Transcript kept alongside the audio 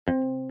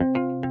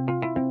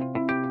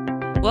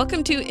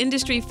Welcome to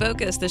Industry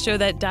Focus, the show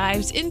that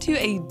dives into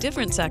a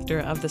different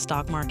sector of the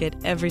stock market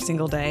every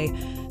single day.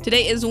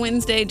 Today is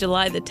Wednesday,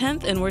 July the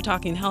 10th, and we're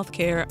talking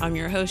healthcare. I'm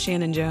your host,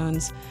 Shannon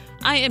Jones.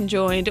 I am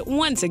joined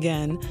once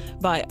again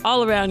by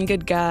all-around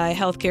good guy,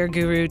 healthcare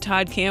guru,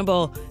 Todd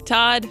Campbell.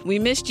 Todd, we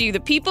missed you. The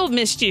people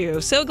missed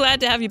you. So glad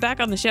to have you back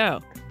on the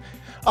show.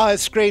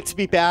 It's great to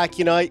be back.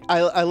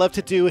 I love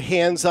to do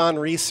hands-on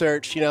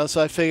research,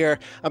 so I figure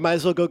I might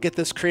as well go get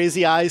this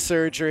crazy eye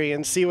surgery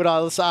and see what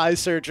all this eye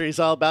surgery is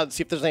all about and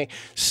see if there's any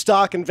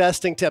stock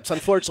investing tips.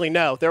 Unfortunately,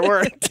 no, there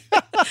weren't.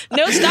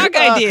 No stock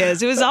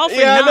ideas. It was all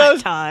for naught,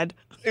 Todd.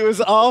 It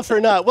was all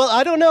for naught. Well,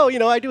 I don't know.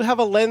 I do have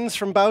a lens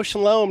from Bausch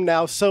 & Lomb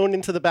now sewn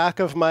into the back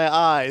of my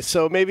eye,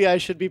 so maybe I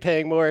should be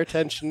paying more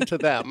attention to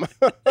them.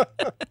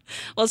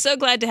 Well, so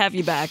glad to have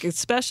you back,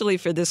 especially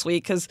for this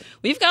week, because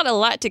we've got a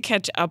lot to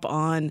catch up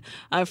on.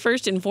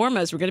 First and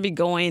foremost, we're going to be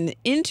going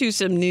into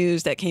some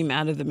news that came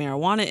out of the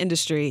marijuana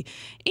industry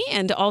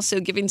and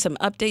also giving some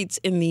updates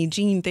in the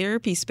gene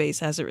therapy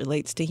space as it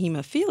relates to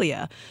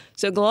hemophilia.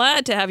 So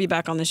glad to have you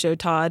back on the show,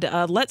 Todd.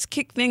 Let's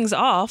kick things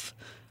off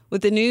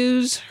with the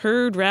news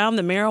heard around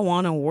the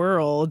marijuana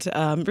world.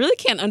 Really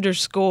can't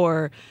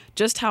underscore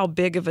just how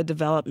big of a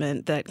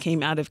development that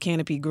came out of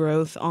Canopy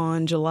Growth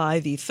on July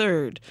the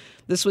 3rd.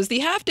 This was the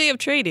half day of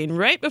trading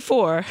right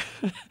before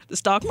the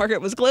stock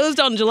market was closed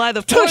on July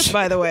the 4th,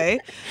 by the way.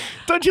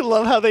 Don't you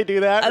love how they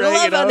do that? I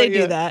love how they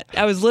do that.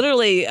 I was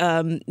literally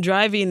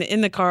driving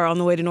in the car on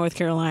the way to North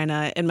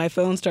Carolina, and my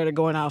phone started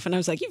going off, and I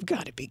was like, you've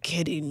got to be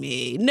kidding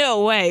me.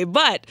 No way.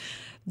 But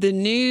the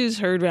news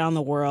heard around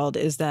the world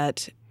is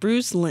that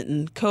Bruce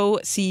Linton,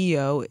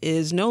 co-CEO,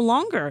 is no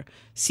longer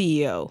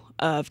CEO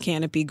of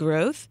Canopy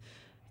Growth.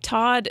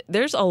 Todd,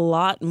 there's a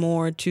lot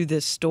more to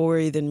this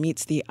story than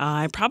meets the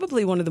eye.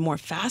 Probably one of the more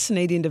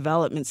fascinating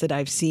developments that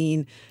I've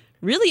seen.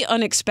 Really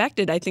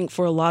unexpected, I think,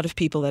 for a lot of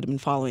people that have been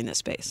following this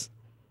space.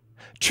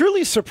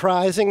 Truly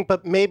surprising,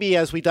 but maybe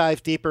as we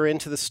dive deeper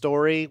into the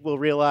story, we'll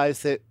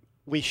realize that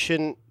we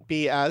shouldn't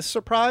be as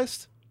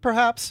surprised,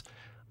 perhaps,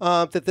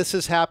 that this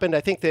has happened.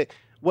 I think that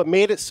what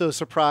made it so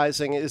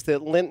surprising is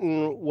that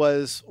Linton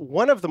was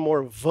one of the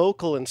more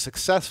vocal and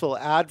successful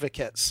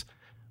advocates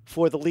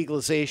for the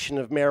legalization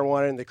of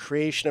marijuana and the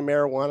creation of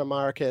marijuana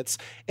markets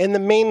and the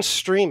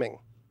mainstreaming,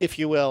 if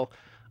you will,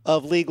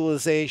 of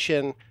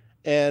legalization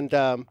and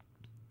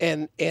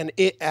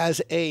it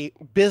as a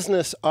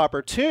business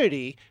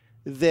opportunity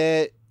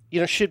that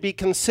should be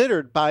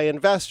considered by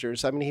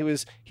investors. I mean, he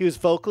was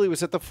vocal, he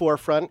was at the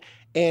forefront,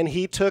 and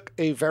he took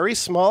a very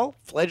small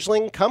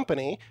fledgling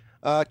company,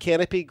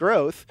 Canopy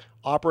Growth,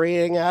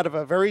 operating out of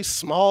a very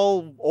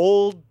small,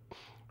 old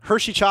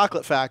Hershey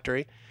chocolate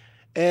factory,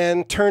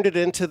 and turned it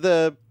into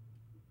the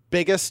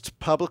biggest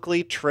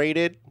publicly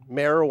traded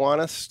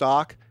marijuana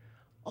stock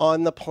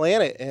on the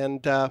planet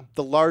and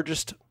the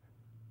largest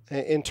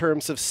in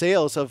terms of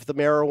sales of the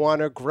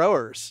marijuana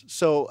growers.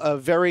 So a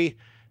very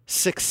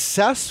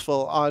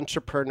successful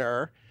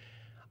entrepreneur.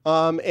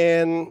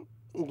 And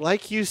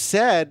like you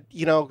said,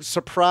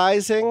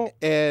 surprising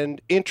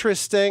and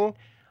interesting.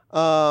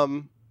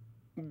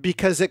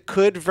 Because it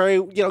could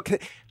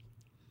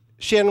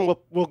Shannon,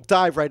 we'll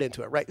dive right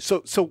into it, right?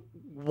 So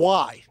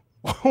why?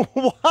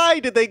 Why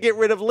did they get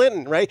rid of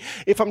Linton, right?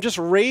 If I'm just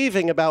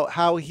raving about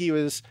how he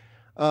was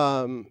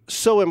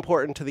so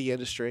important to the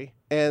industry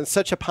and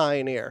such a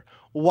pioneer,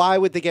 why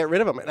would they get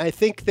rid of him? And I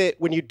think that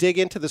when you dig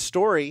into the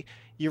story,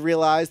 you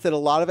realize that a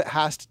lot of it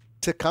has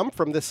to come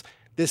from this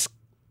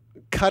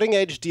cutting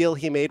edge deal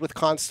he made with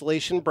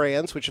Constellation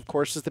Brands, which of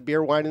course is the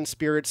beer, wine, and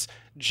spirits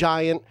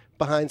giant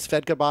behind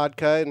Svedka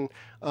Vodka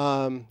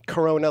and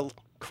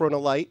Corona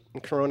Light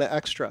and Corona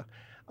Extra.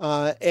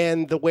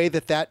 And the way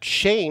that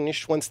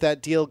changed once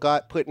that deal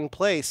got put in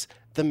place,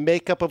 the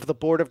makeup of the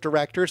board of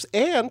directors,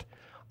 and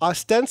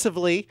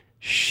ostensibly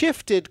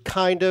shifted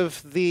kind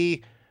of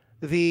the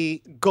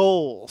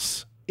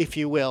goals, if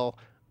you will,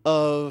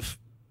 of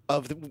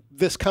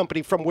this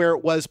company from where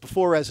it was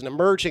before as an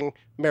emerging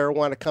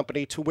marijuana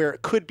company to where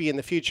it could be in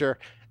the future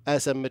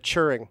as a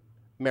maturing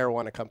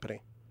marijuana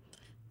company.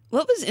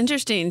 What was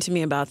interesting to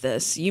me about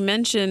this, you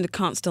mentioned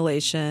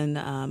Constellation.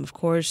 Of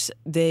course,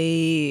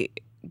 they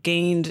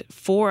gained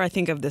 4, I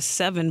think, of the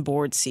 7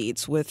 board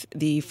seats with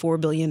the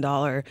 $4 billion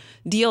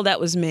deal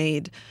that was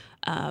made.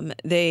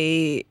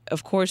 They,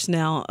 of course,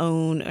 now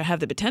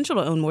have the potential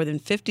to own more than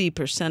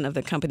 50% of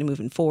the company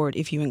moving forward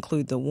if you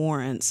include the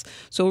warrants.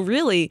 So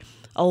really,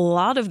 a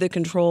lot of the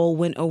control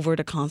went over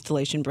to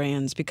Constellation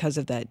Brands because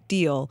of that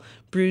deal.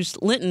 Bruce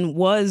Linton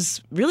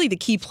was really the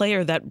key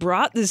player that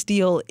brought this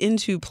deal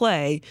into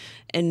play,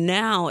 and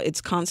now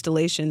it's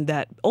Constellation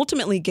that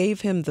ultimately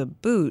gave him the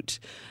boot.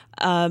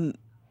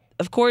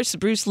 Of course,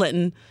 Bruce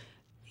Linton,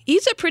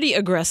 he's a pretty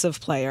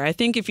aggressive player. I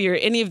think if you're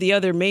any of the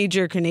other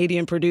major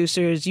Canadian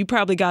producers, you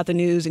probably got the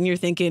news and you're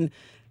thinking,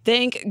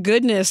 thank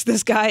goodness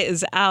this guy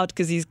is out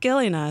because he's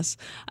killing us.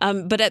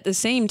 But at the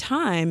same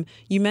time,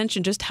 you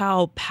mentioned just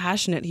how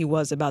passionate he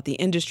was about the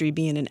industry,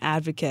 being an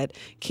advocate.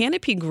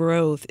 Canopy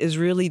Growth is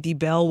really the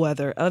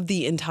bellwether of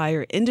the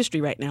entire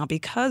industry right now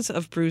because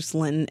of Bruce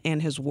Linton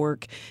and his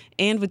work,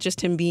 and with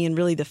just him being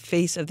really the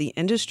face of the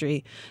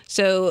industry.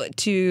 So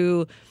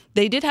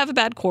they did have a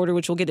bad quarter,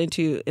 which we'll get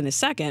into in a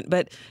second,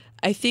 but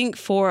I think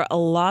for a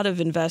lot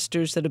of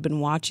investors that have been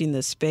watching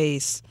this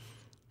space,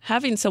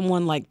 having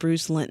someone like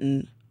Bruce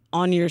Linton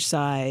on your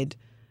side,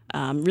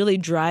 really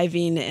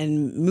driving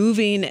and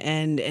moving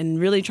and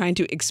really trying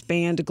to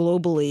expand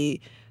globally,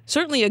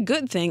 certainly a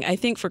good thing. I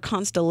think for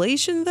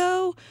Constellation,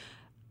 though,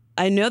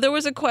 I know there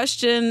was a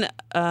question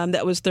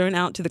that was thrown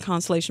out to the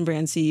Constellation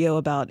Brands CEO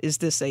about, is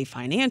this a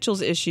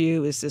financials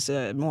issue? Is this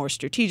a more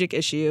strategic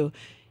issue?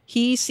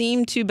 He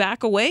seemed to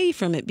back away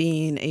from it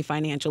being a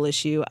financial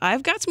issue.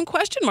 I've got some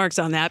question marks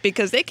on that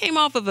because they came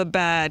off of a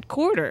bad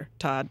quarter,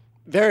 Todd.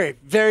 Very,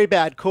 very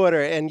bad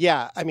quarter. And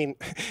yeah, I mean,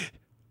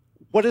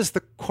 what is the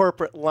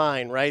corporate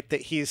line, right?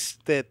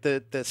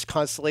 That this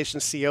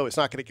Constellation CEO is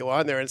not going to go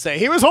on there and say,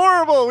 he was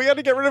horrible, we had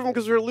to get rid of him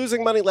because we were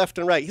losing money left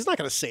and right. He's not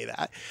going to say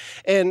that.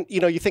 And,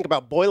 you think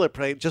about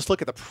boilerplate, just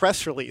look at the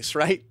press release,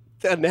 right?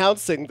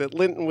 Announcing that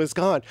Linton was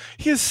gone.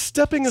 He is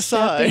stepping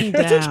aside. Stepping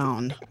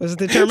down was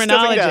the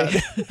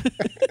terminology.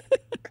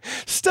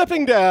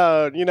 Stepping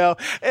down,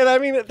 And I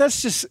mean,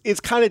 it's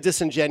kind of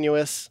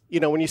disingenuous,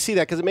 when you see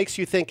that, because it makes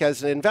you think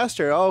as an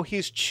investor, oh,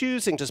 he's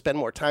choosing to spend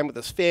more time with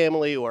his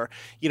family, or,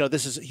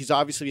 he's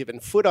obviously been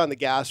foot on the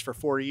gas for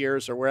 4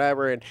 years or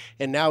wherever, and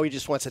now he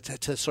just wants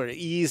to sort of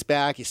ease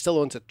back. He still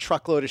owns a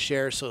truckload of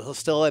shares, so he'll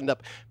still end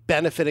up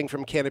benefiting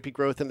from Canopy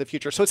Growth in the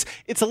future. So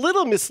it's a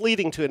little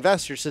misleading to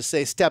investors to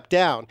say step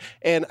down.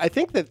 And I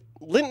think that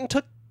Linton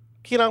took,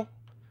 he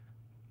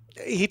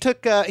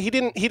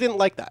didn't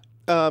like that.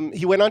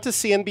 He went on to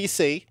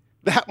CNBC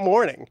that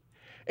morning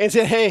and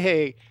said,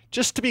 hey,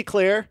 just to be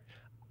clear,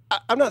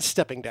 I'm not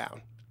stepping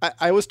down.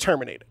 I was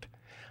terminated.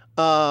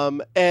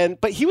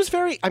 But he was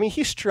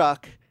he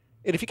struck,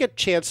 and if you get a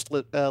chance,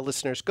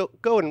 listeners,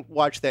 go and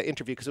watch that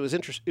interview because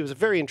it was a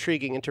very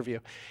intriguing interview.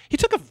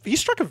 He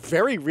struck a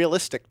very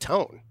realistic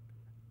tone,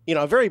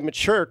 a very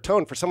mature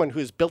tone for someone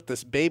who's built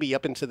this baby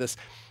up into this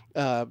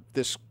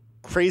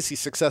crazy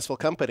successful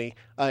company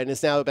and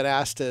has now been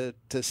asked to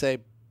say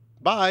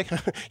bye.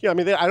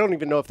 I don't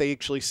even know if they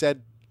actually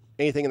said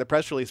anything in the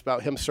press release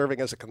about him serving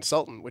as a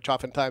consultant, which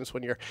oftentimes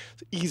when you're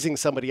easing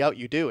somebody out,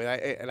 you do.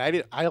 And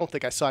I don't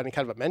think I saw any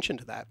kind of a mention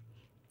to that.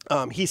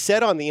 He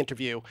said on the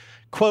interview,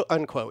 quote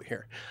unquote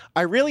here,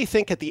 I really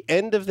think at the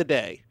end of the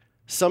day,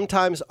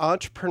 sometimes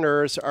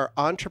entrepreneurs are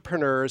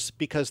entrepreneurs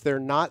because they're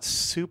not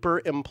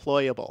super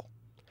employable.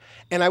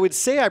 And I would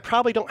say I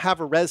probably don't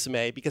have a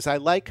resume because I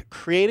like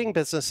creating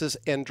businesses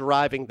and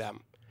driving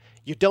them.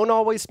 You don't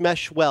always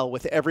mesh well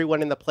with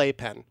everyone in the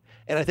playpen.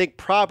 And I think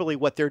probably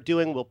what they're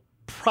doing will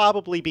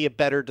probably be a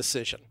better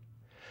decision.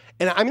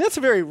 And I mean, that's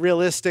a very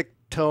realistic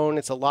tone.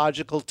 It's a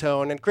logical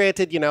tone. And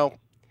granted,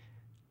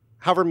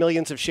 however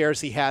millions of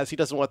shares he has, he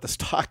doesn't want the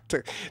stock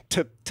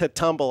to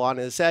tumble on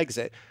his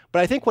exit.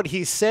 But I think what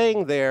he's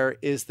saying there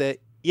is that,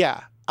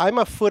 yeah, I'm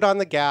a foot on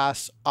the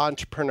gas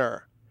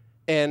entrepreneur.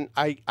 And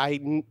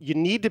you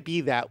need to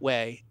be that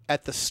way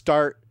at the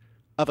start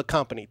of a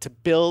company to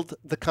build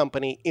the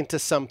company into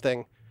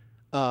something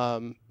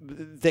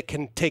that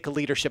can take a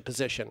leadership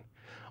position.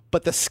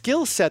 But the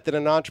skill set that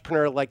an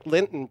entrepreneur like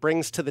Linton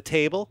brings to the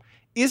table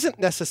isn't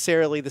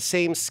necessarily the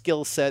same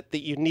skill set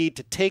that you need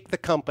to take the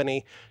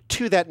company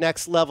to that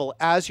next level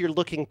as you're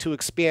looking to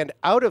expand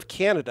out of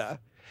Canada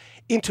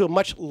into a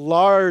much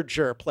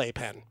larger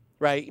playpen.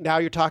 Right now,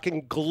 you're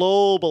talking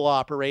global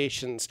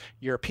operations,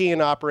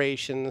 European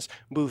operations,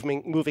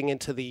 moving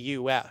into the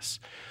U.S.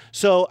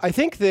 So I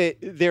think that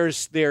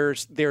there's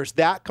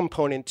that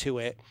component to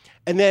it,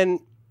 and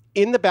then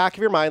in the back of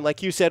your mind,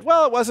 like you said,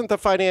 well, it wasn't the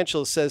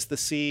financials, says the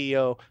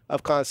CEO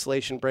of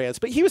Constellation Brands,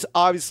 but he was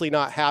obviously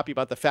not happy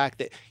about the fact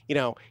that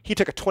he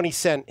took a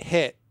 20-cent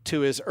hit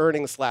to his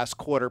earnings last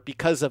quarter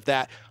because of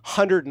that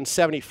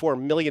 $174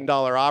 million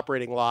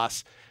operating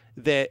loss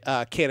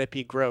that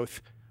Canopy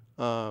Growth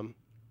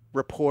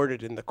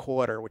reported in the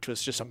quarter, which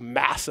was just a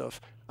massive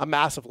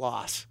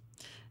loss.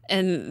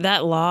 And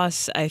that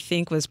loss, I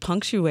think, was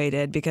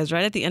punctuated because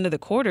right at the end of the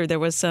quarter, there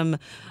was some,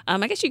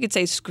 I guess you could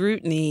say,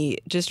 scrutiny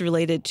just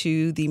related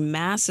to the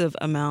massive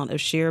amount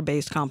of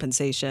share-based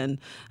compensation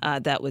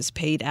that was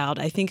paid out.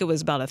 I think it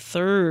was about a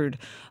third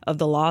of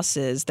the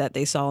losses that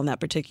they saw in that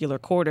particular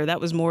quarter.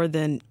 That was more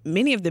than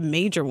many of the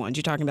major ones.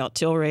 You're talking about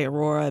Tilray,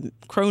 Aurora,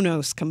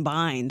 Kronos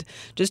combined,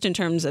 just in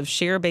terms of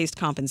share-based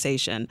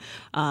compensation.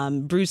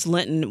 Bruce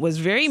Linton was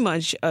very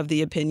much of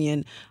the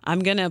opinion, I'm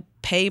going to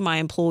pay my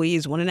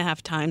employees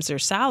 1.5 times their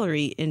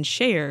salary in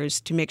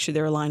shares to make sure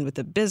they're aligned with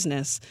the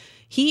business.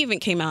 He even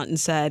came out and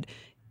said,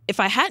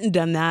 if I hadn't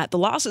done that, the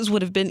losses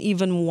would have been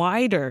even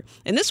wider.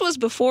 And this was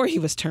before he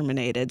was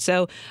terminated.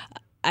 So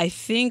I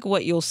think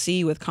what you'll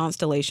see with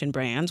Constellation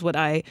Brands, what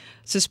I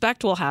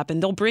suspect will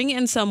happen, they'll bring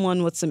in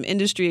someone with some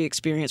industry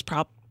experience,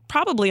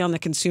 probably on the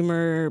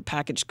consumer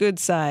packaged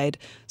goods side,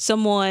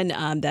 someone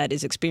that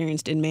is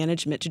experienced in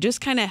management to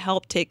just kind of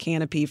help take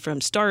Canopy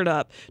from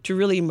startup to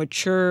really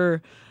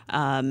mature,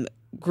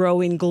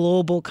 growing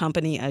global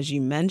company, as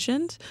you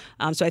mentioned.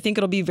 So I think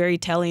it'll be very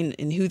telling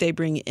in who they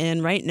bring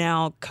in. Right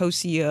now,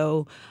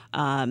 co-CEO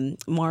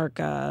Mark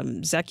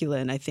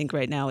Zekulin, I think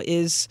right now,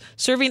 is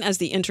serving as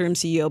the interim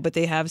CEO, but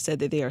they have said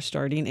that they are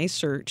starting a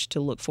search to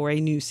look for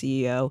a new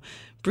CEO.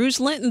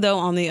 Bruce Linton, though,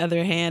 on the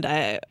other hand,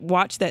 I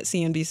watched that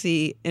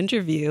CNBC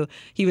interview.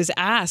 He was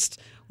asked,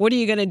 what are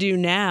you going to do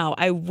now?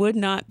 I would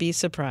not be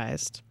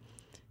surprised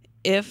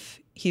if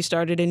he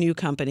started a new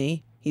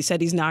company. He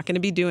said he's not going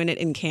to be doing it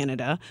in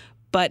Canada,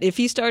 but if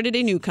he started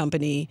a new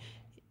company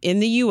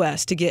in the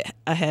U.S. to get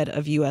ahead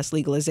of U.S.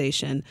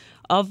 legalization,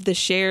 of the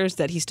shares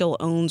that he still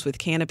owns with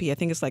Canopy, I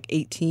think it's like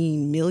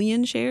 18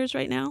 million shares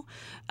right now.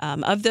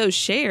 Of those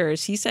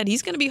shares, he said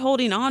he's going to be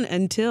holding on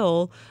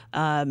until,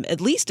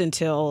 at least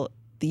until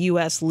the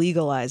U.S.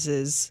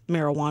 legalizes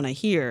marijuana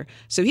here.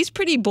 So he's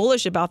pretty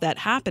bullish about that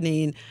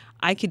happening.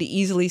 I could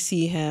easily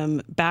see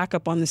him back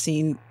up on the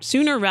scene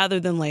sooner rather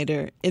than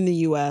later in the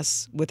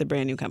U.S. with a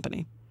brand new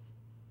company.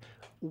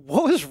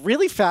 What was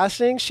really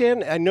fascinating,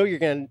 Shannon, I know you're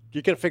gonna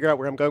figure out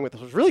where I'm going with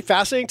this. What was really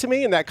fascinating to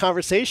me in that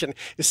conversation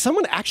is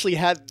someone actually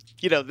had,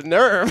 the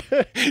nerve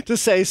to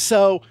say,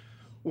 so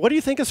what do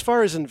you think as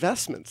far as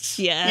investments?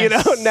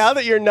 Yes. Now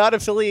that you're not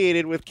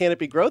affiliated with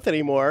Canopy Growth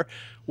anymore,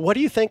 what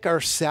do you think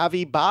are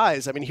savvy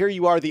buys? I mean, here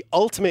you are, the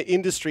ultimate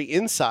industry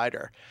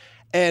insider.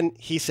 And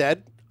he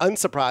said,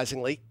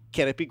 unsurprisingly,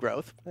 Canopy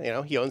Growth.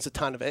 He owns a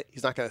ton of it.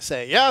 He's not going to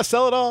say, yeah,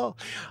 sell it all.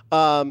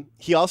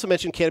 He also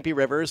mentioned Canopy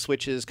Rivers,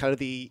 which is kind of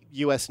the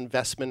U.S.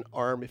 investment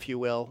arm, if you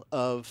will,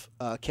 of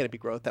Canopy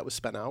Growth that was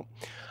spun out.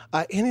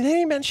 And then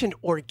he mentioned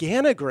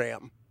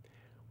Organigram,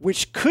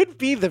 which could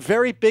be the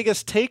very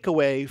biggest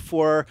takeaway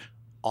for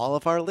all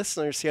of our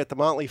listeners here at The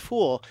Motley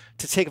Fool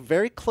to take a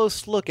very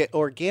close look at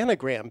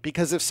Organigram.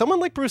 Because if someone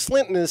like Bruce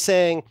Linton is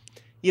saying,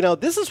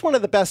 this is one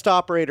of the best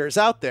operators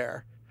out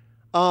there,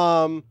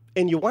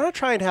 and you want to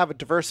try and have a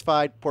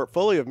diversified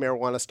portfolio of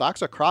marijuana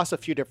stocks across a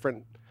few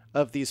different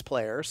of these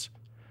players,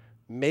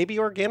 maybe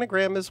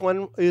Organigram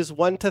is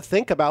one to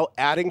think about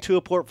adding to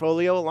a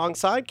portfolio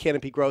alongside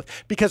Canopy Growth.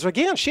 Because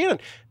again, Shannon,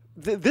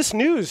 this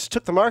news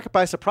took the market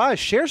by surprise.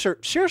 Shares are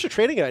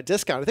trading at a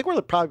discount. I think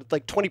we're probably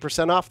like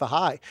 20% off the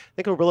high. I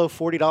think we're below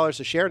 $40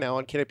 a share now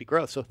on Canopy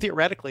Growth. So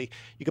theoretically,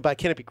 you could buy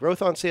Canopy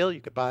Growth on sale.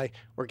 You could buy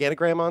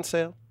Organigram on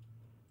sale.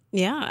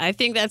 Yeah, I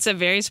think that's a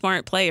very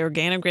smart play.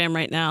 Organigram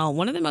right now,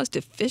 one of the most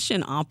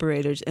efficient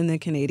operators in the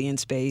Canadian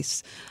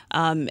space.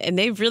 And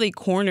they've really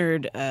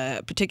cornered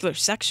a particular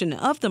section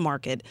of the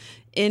market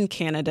in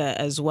Canada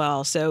as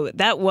well. So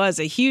that was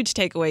a huge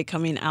takeaway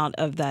coming out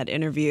of that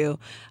interview.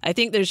 I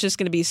think there's just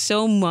going to be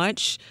so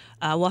much.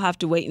 We'll have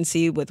to wait and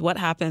see with what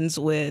happens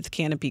with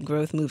Canopy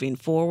Growth moving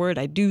forward.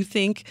 I do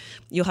think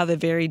you'll have a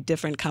very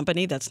different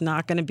company that's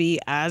not going to be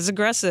as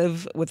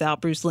aggressive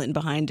without Bruce Linton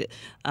behind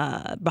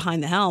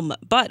the helm.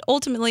 But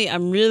ultimately,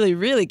 I'm really,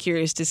 really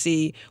curious to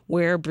see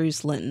where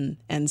Bruce Linton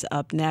ends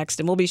up next.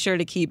 And we'll be sure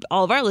to keep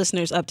all of our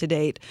listeners up to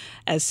date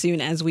as soon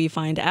as we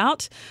find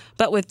out.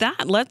 But with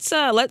that, let's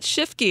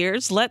shift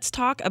gears. Let's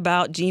talk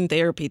about gene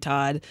therapy,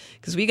 Todd,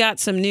 because we got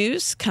some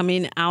news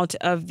coming out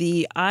of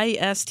the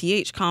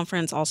ISTH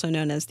conference, also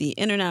known as the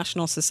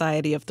International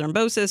Society of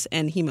Thrombosis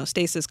and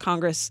Hemostasis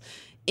Congress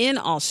in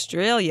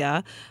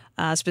Australia.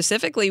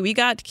 Specifically, we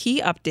got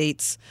key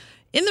updates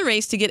in the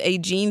race to get a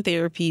gene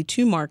therapy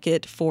to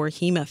market for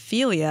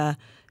hemophilia.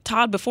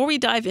 Todd, before we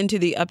dive into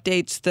the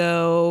updates,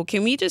 though,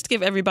 can we just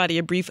give everybody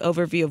a brief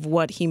overview of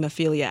what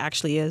hemophilia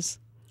actually is?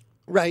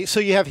 Right. So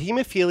you have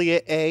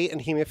hemophilia A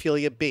and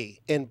hemophilia B,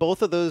 and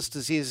both of those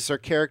diseases are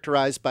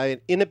characterized by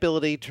an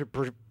inability to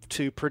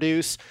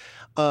produce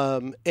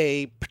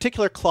a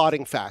particular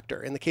clotting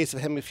factor. In the case of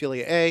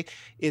hemophilia A,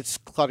 it's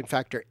clotting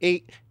factor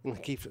 8. In the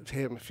case of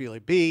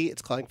hemophilia B,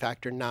 it's clotting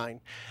factor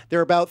 9. There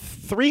are about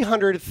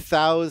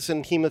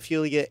 300,000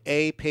 hemophilia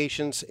A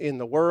patients in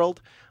the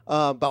world.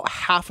 About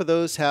half of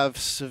those have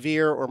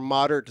severe or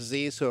moderate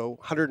disease, so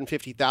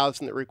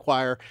 150,000 that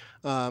require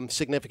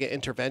significant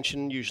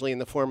intervention, usually in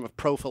the form of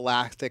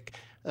prophylactic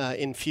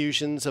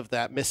infusions of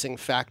that missing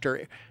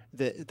factor,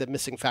 the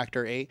missing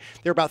factor 8.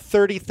 There are about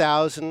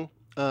 30,000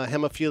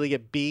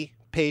 hemophilia B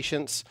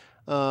patients,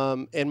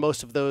 and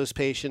most of those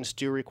patients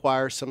do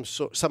require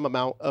some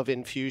amount of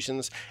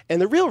infusions. And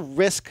the real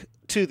risk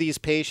to these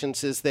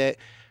patients is that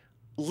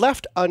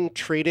left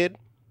untreated,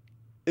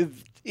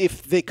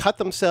 if they cut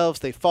themselves,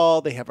 they fall,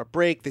 they have a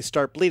break, they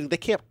start bleeding,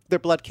 their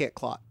blood can't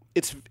clot.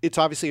 It's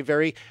obviously a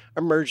very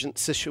emergent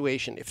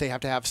situation. If they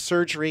have to have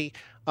surgery,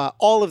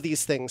 all of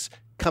these things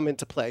come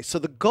into play. So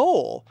the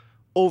goal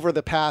over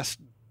the past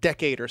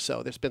decade or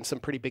so, there's been some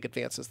pretty big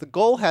advances. The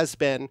goal has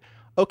been,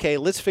 okay,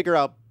 let's figure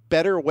out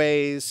better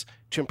ways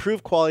to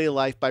improve quality of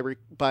life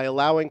by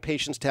allowing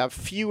patients to have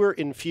fewer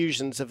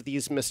infusions of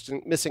these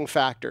missing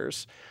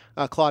factors,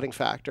 clotting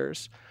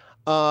factors.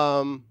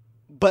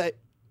 But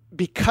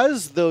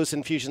because those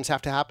infusions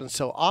have to happen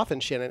so often,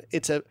 Shannon,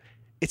 it's a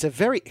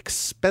very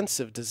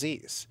expensive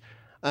disease.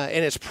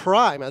 and it's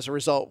prime as a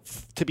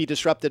result to be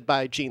disrupted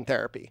by gene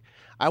therapy.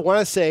 I want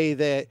to say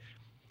that,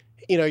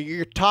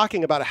 you're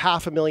talking about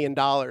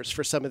 $500,000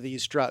 for some of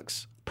these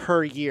drugs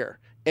per year.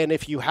 And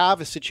if you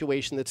have a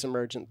situation that's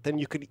emergent, then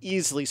you could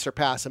easily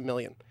surpass $1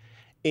 million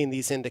in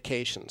these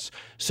indications.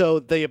 So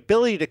the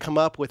ability to come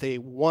up with a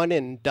one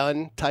and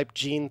done type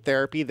gene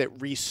therapy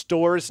that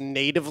restores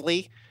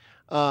natively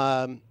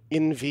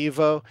in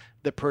vivo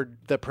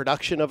the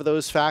production of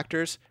those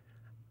factors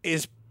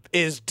is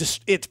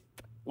it's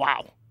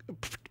wow,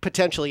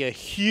 potentially a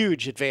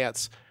huge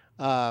advance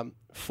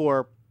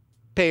for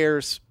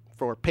payers,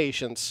 for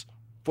patients,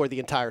 for the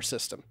entire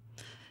system.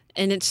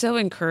 And it's so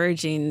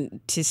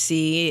encouraging to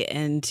see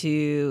and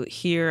to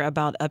hear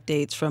about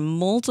updates from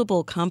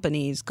multiple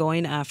companies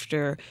going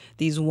after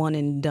these one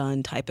and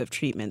done type of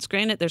treatments.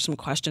 Granted, there's some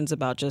questions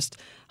about just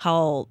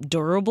how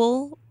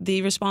durable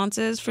the response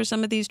is for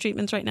some of these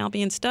treatments right now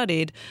being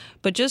studied,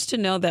 but just to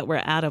know that we're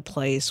at a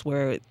place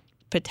where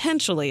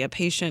potentially a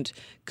patient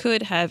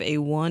could have a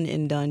one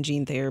and done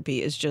gene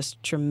therapy is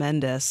just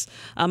tremendous.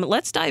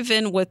 Let's dive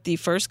in with the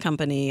first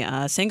company,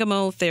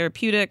 Sangamo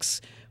Therapeutics.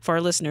 For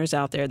our listeners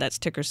out there, that's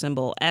ticker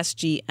symbol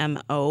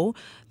SGMO.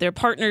 They're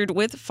partnered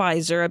with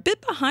Pfizer, a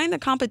bit behind the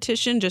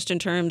competition just in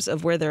terms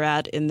of where they're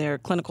at in their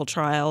clinical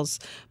trials.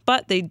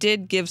 But they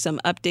did give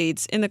some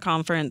updates in the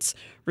conference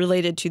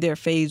related to their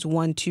phase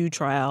 1/2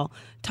 trial.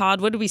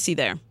 Todd, what do we see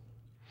there?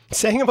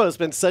 Sangamo has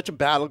been such a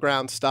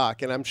battleground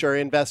stock, and I'm sure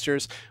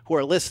investors who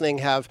are listening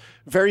have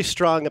very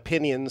strong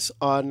opinions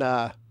on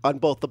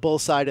both the bull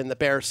side and the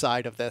bear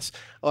side of this.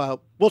 I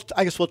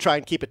guess we'll try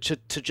and keep it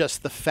to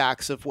just the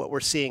facts of what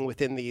we're seeing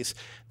within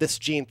this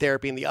gene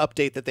therapy and the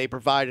update that they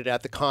provided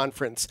at the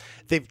conference.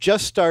 They've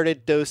just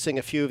started dosing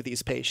a few of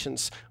these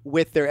patients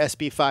with their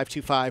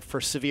SB525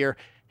 for severe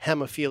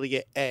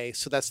hemophilia A.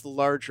 So that's the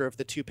larger of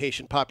the two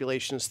patient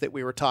populations that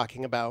we were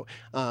talking about.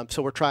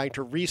 So we're trying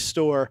to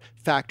restore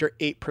factor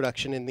VIII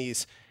production in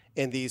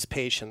these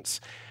patients.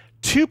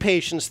 Two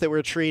patients that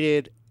were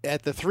treated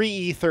at the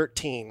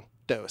 3E13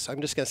 dose.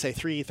 I'm just going to say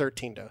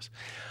 3E13 dose.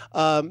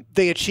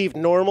 They achieved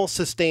normal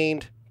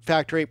sustained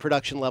factor VIII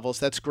production levels.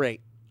 That's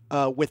great.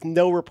 With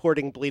no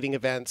reporting bleeding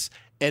events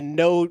and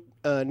no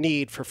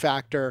need for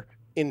factor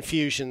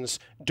infusions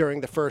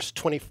during the first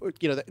 24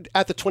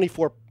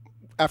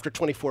 after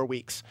 24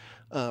 weeks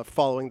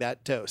following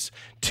that dose.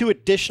 Two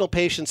additional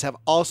patients have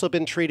also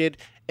been treated,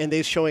 and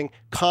they're showing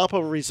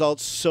comparable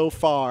results so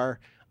far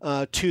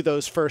to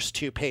those first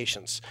two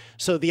patients.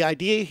 So the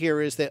idea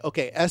here is that,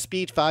 okay,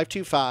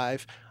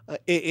 SB525,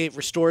 it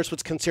restores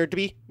what's considered to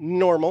be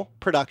normal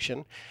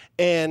production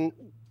and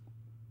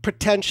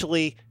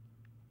potentially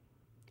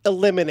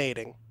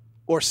eliminating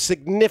or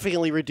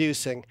significantly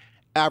reducing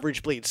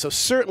average bleed. So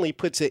certainly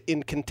puts it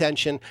in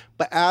contention,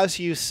 but as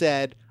you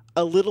said,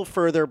 a little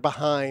further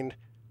behind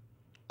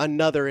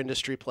another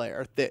industry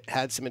player that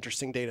had some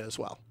interesting data as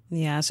well.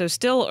 Yeah, so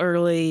still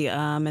early,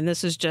 and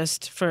this is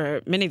just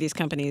for many of these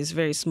companies,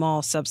 very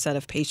small subset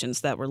of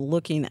patients that we're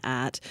looking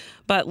at.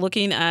 But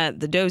looking at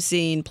the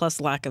dosing plus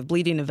lack of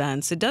bleeding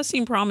events, it does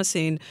seem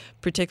promising,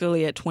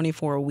 particularly at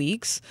 24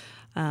 weeks.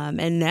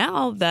 And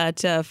now that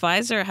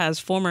Pfizer has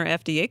former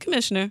FDA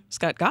Commissioner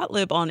Scott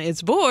Gottlieb on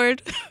its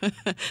board,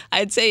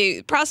 I'd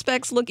say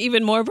prospects look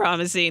even more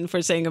promising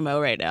for Sangamo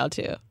right now,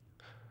 too.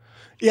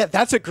 Yeah,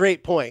 that's a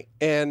great point.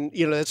 And,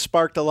 it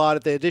sparked a lot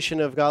of the addition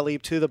of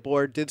Gottlieb to the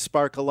board did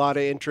spark a lot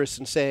of interest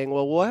in saying,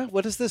 well,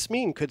 what does this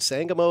mean? Could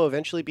Sangamo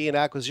eventually be an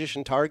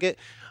acquisition target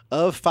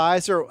of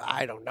Pfizer?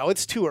 I don't know.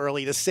 It's too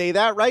early to say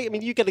that, right? I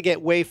mean, you got to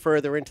get way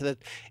further into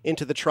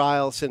the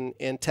trials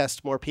and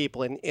test more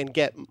people and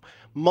get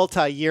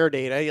multi-year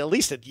data, at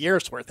least a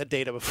year's worth of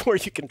data before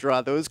you can draw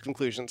those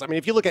conclusions. I mean,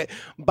 if you look at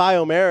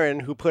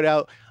BioMarin, who put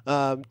out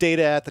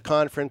data at the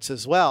conference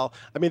as well,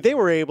 I mean, they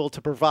were able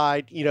to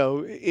provide,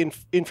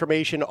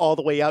 information all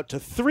the way out to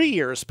 3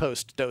 years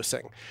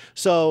post-dosing.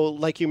 So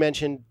like you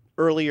mentioned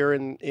earlier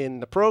in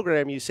the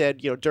program, you said,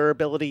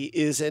 durability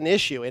is an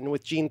issue. And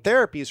with gene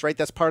therapies, right,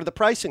 that's part of the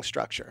pricing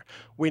structure.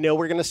 We know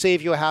we're going to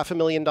save you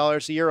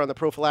 $500,000 a year on the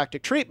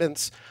prophylactic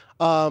treatments.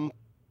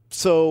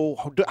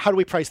 So how do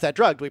we price that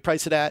drug? Do we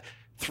price it at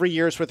 3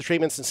 years worth of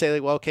treatments and say,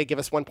 well, okay, give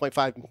us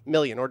 1.5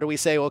 million? Or do we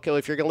say, okay, well,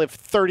 if you're going to live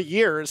 30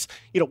 years,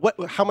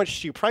 how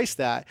much do you price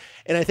that?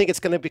 And I think it's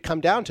going to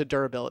come down to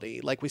durability,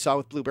 like we saw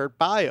with Bluebird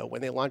Bio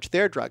when they launched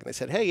their drug. And they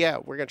said, hey, yeah,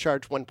 we're going to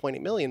charge 1.8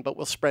 million, but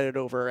we'll spread it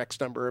over X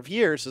number of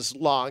years as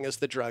long as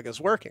the drug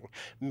is working.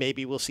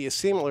 Maybe we'll see a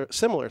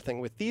similar thing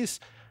with these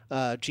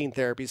gene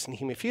therapies in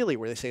hemophilia,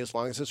 where they say as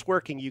long as it's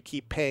working, you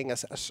keep paying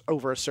us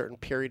over a certain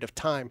period of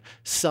time,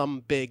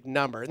 some big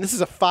number. And this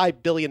is a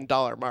 $5 billion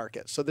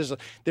market. So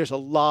there's a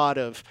lot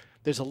of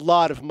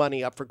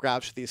money up for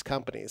grabs for these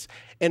companies.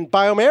 And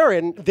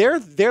BioMarin,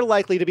 they're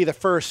likely to be the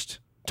first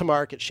to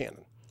market,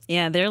 Shannon.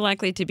 Yeah, they're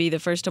likely to be the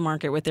first to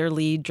market with their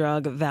lead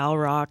drug,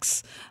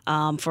 Valrox,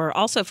 for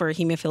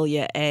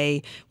hemophilia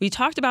A. We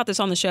talked about this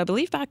on the show, I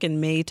believe back in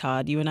May,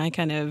 Todd. You and I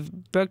kind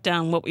of broke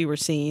down what we were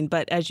seeing.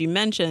 But as you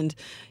mentioned,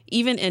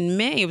 even in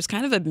May, it was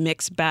kind of a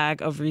mixed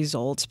bag of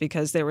results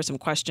because there were some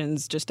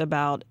questions just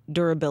about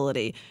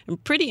durability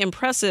and pretty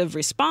impressive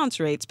response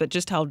rates, but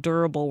just how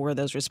durable were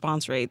those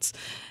response rates?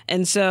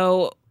 And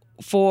so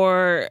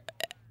for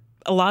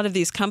a lot of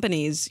these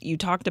companies, you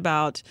talked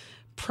about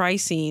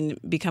pricing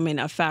becoming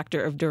a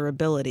factor of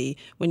durability.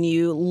 When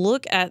you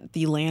look at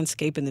the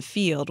landscape in the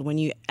field, when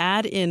you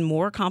add in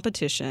more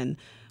competition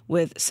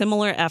with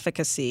similar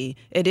efficacy,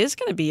 it is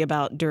going to be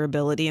about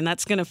durability, and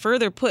that's going to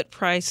further put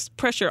price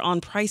pressure on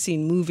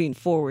pricing moving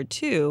forward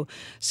too.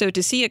 So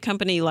to see a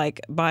company like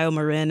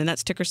BioMarin, and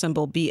that's ticker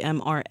symbol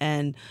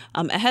BMRN,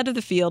 ahead of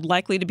the field,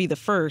 likely to be the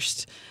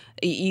first,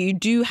 you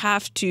do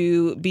have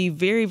to be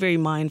very, very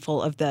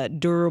mindful of that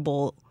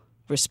durable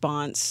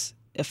response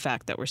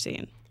effect that we're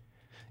seeing.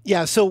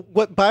 Yeah, so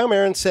what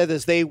BioMarin said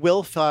is they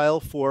will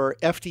file for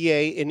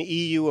FDA and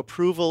EU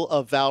approval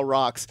of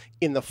Valrox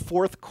in the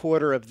fourth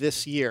quarter of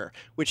this year,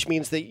 which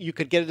means that you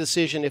could get a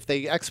decision if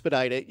they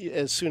expedite it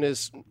as soon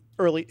as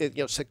early,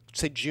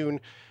 say June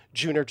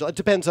or July. It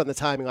depends on the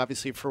timing,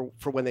 obviously, for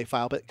when they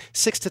file, but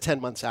 6 to 10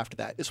 months after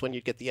that is when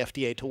you'd get the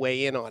FDA to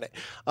weigh in on it.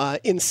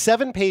 In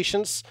 7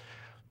 patients,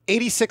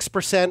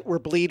 86% were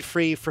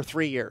bleed-free for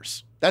 3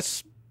 years.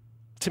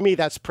 To me,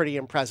 that's pretty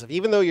impressive.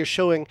 Even though you're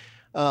showing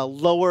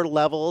lower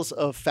levels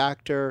of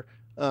factor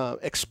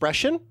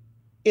expression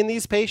in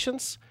these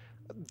patients,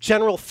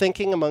 general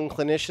thinking among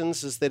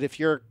clinicians is that if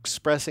you're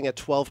expressing at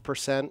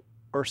 12%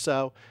 or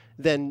so,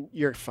 then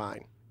you're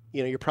fine.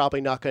 You're probably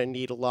not going to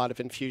need a lot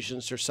of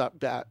infusions or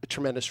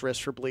tremendous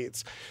risk for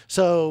bleeds.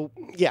 So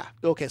yeah,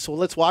 okay. So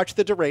let's watch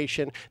the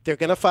duration. They're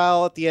going to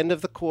file at the end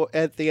of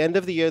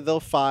the year. They'll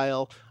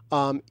file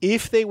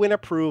if they win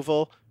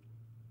approval.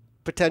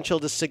 Potential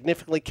to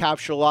significantly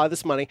capture a lot of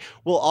this money.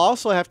 We'll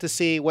also have to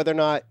see whether or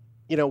not,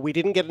 we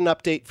didn't get an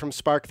update from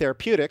Spark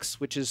Therapeutics,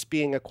 which is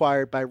being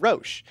acquired by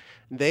Roche.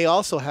 They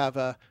also have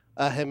a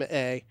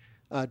HemA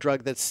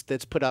drug that's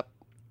put up,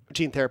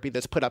 gene therapy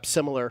that's put up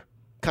similar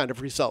kind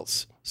of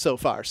results so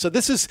far. So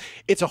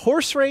it's a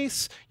horse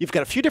race. You've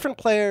got a few different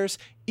players.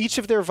 Each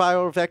of their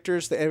viral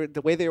vectors,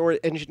 the way they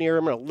engineer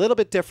them are a little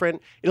bit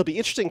different. It'll be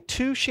interesting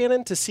too,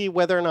 Shannon, to see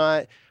whether or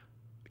not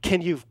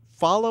can you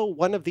follow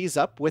one of these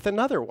up with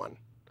another one.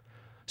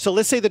 So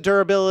let's say the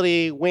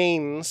durability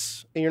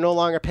wanes and you're no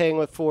longer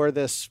paying for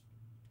this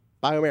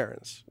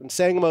BioMarin's and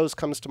Sangamos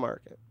comes to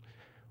market.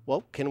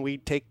 Well, can we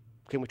try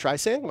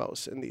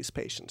Sangamos in these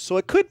patients? So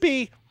there could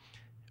be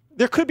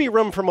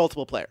room for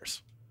multiple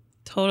players.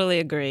 Totally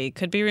agree.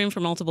 Could be room for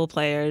multiple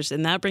players.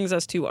 And that brings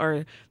us to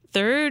our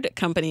third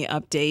company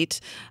update,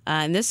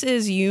 and this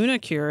is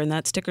uniQure, and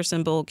that's ticker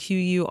symbol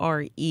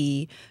QURE.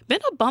 Been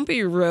a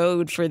bumpy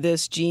road for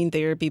this gene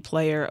therapy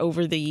player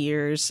over the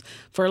years.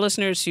 For our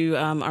listeners who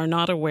are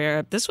not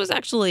aware, this was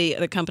actually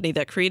the company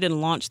that created and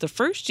launched the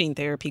first gene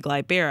therapy,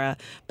 Glybera,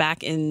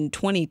 back in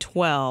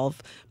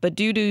 2012. But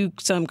due to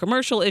some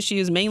commercial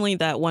issues, mainly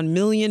that $1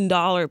 million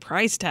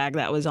price tag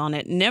that was on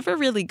it, never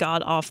really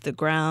got off the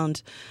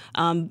ground.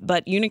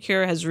 But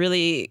uniQure has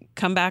really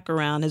come back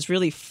around, has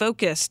really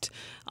focused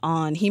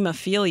on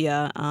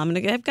hemophilia. And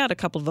I've got a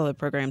couple of other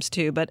programs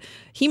too, but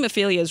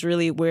hemophilia is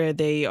really where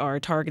they are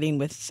targeting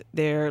with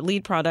their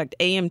lead product,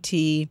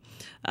 AMT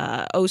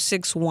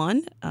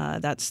 061.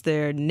 That's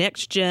their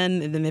next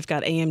gen. And then they've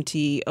got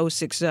AMT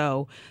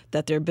 060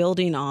 that they're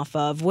building off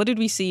of. What did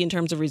we see in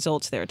terms of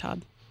results there,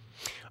 Todd?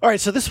 All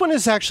right, so this one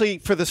is actually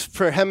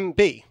for Hem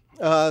B.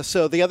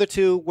 So the other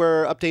two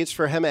were updates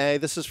for Hem A.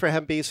 This is for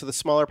Hem B, so the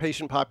smaller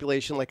patient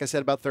population, like I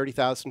said, about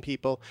 30,000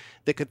 people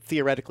that could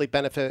theoretically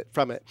benefit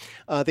from it.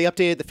 They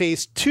updated the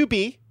phase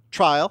 2B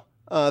trial.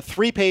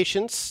 3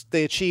 patients.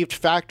 They achieved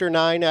factor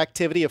 9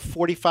 activity of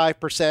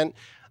 45%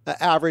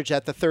 average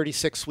at the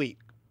 36-week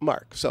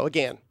mark. So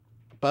again,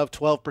 above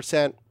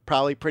 12%,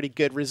 probably pretty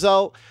good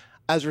result.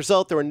 As a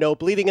result, there were no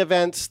bleeding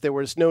events. There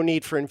was no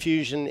need for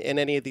infusion in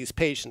any of these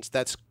patients.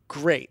 That's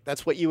great.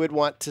 That's what you would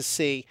want to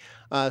see.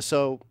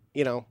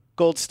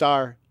 Gold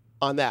star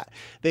on that.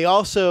 They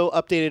also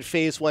updated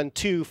phase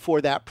 1/2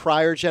 for that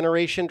prior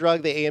generation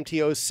drug, the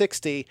AMT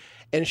 060,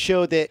 and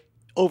showed that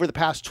over the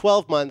past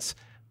 12 months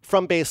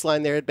from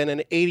baseline, there had been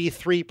an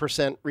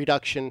 83%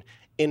 reduction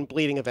in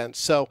bleeding events.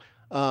 So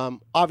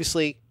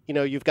obviously,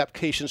 you've got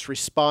patients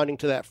responding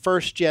to that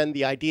first gen.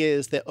 The idea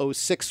is that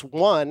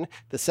 061,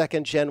 the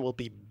second gen, will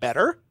be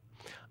better.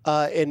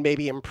 And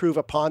maybe improve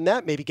upon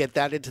that, maybe get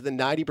that into the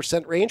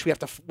 90% range. We have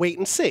to wait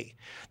and see.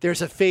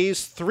 There's a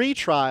phase 3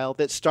 trial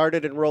that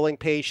started enrolling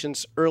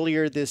patients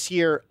earlier this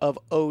year of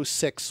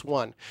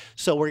 061.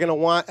 So we're going to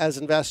want, as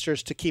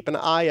investors, to keep an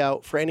eye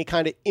out for any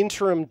kind of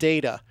interim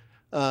data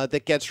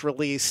that gets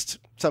released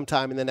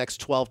sometime in the next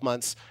 12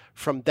 months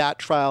from that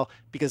trial,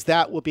 because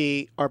that will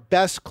be our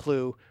best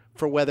clue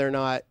for whether or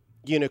not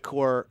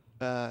uniQure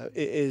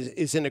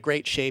is in a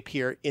great shape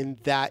here in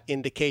that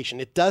indication.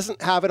 It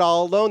doesn't have it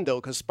all alone, though,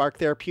 because Spark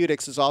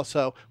Therapeutics is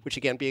also, which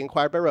again being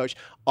acquired by Roche,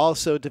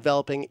 also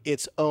developing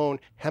its own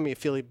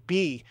hemophilia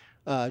B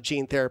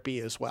gene therapy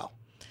as well.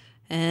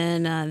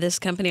 And this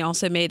company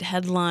also made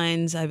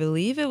headlines, I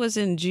believe it was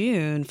in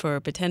June, for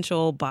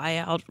potential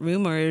buyout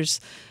rumors.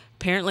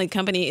 Apparently, the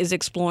company is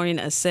exploring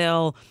a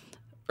sale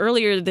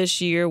earlier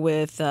this year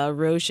with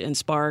Roche and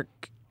Spark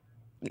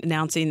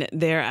announcing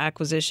their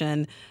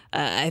acquisition.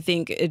 I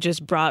think it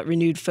just brought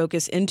renewed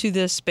focus into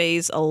this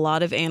space. A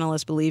lot of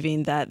analysts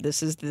believing that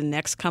this is the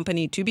next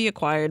company to be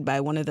acquired by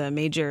one of the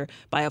major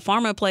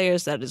biopharma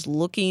players that is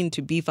looking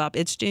to beef up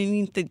its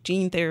gene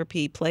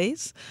therapy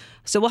plays.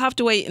 So we'll have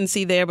to wait and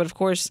see there. But of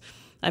course,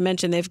 I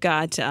mentioned they've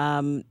got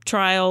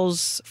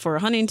trials for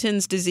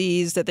Huntington's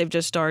disease that they've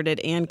just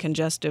started and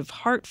congestive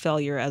heart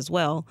failure as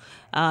well.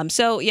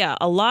 So yeah,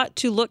 a lot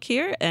to look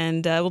here,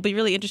 and will be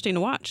really interesting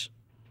to watch.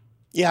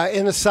 Yeah,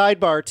 in a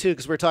sidebar, too,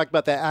 because we're talking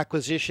about that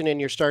acquisition and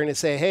you're starting to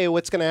say, hey,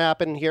 what's going to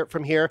happen here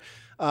from here?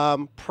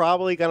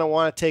 Probably going to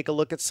want to take a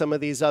look at some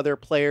of these other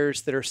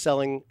players that are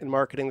selling and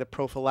marketing the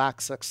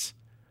prophylaxis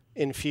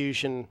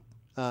infusion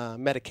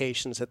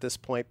medications at this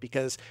point,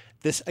 because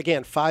this,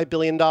 again, $5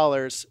 billion,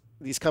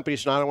 these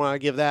companies do not want to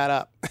give that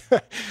up.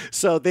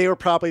 So they are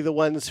probably the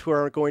ones who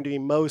are going to be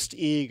most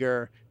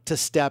eager to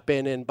step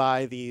in and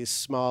buy these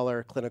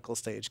smaller clinical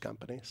stage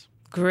companies.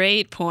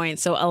 Great point.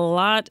 So a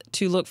lot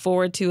to look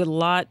forward to, a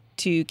lot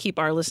to keep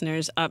our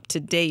listeners up to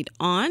date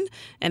on.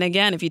 And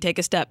again, if you take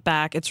a step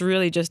back, it's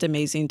really just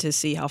amazing to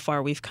see how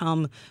far we've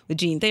come with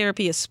gene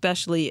therapy,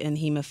 especially in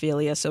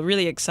hemophilia. So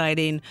really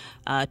exciting.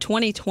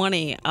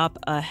 2020 up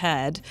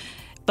ahead.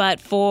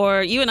 But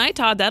for you and I,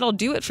 Todd, that'll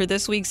do it for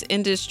this week's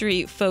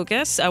Industry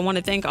Focus. I want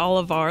to thank all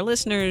of our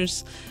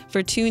listeners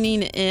for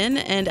tuning in.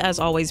 And as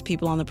always,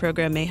 people on the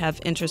program may have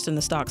interest in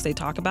the stocks they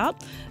talk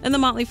about. And the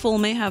Motley Fool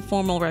may have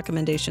formal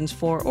recommendations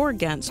for or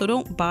against. So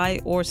don't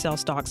buy or sell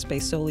stocks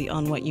based solely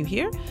on what you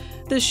hear.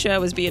 This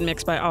show is being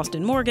mixed by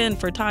Austin Morgan.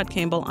 For Todd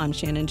Campbell, I'm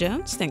Shannon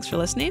Jones. Thanks for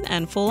listening,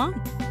 and Fool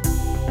on.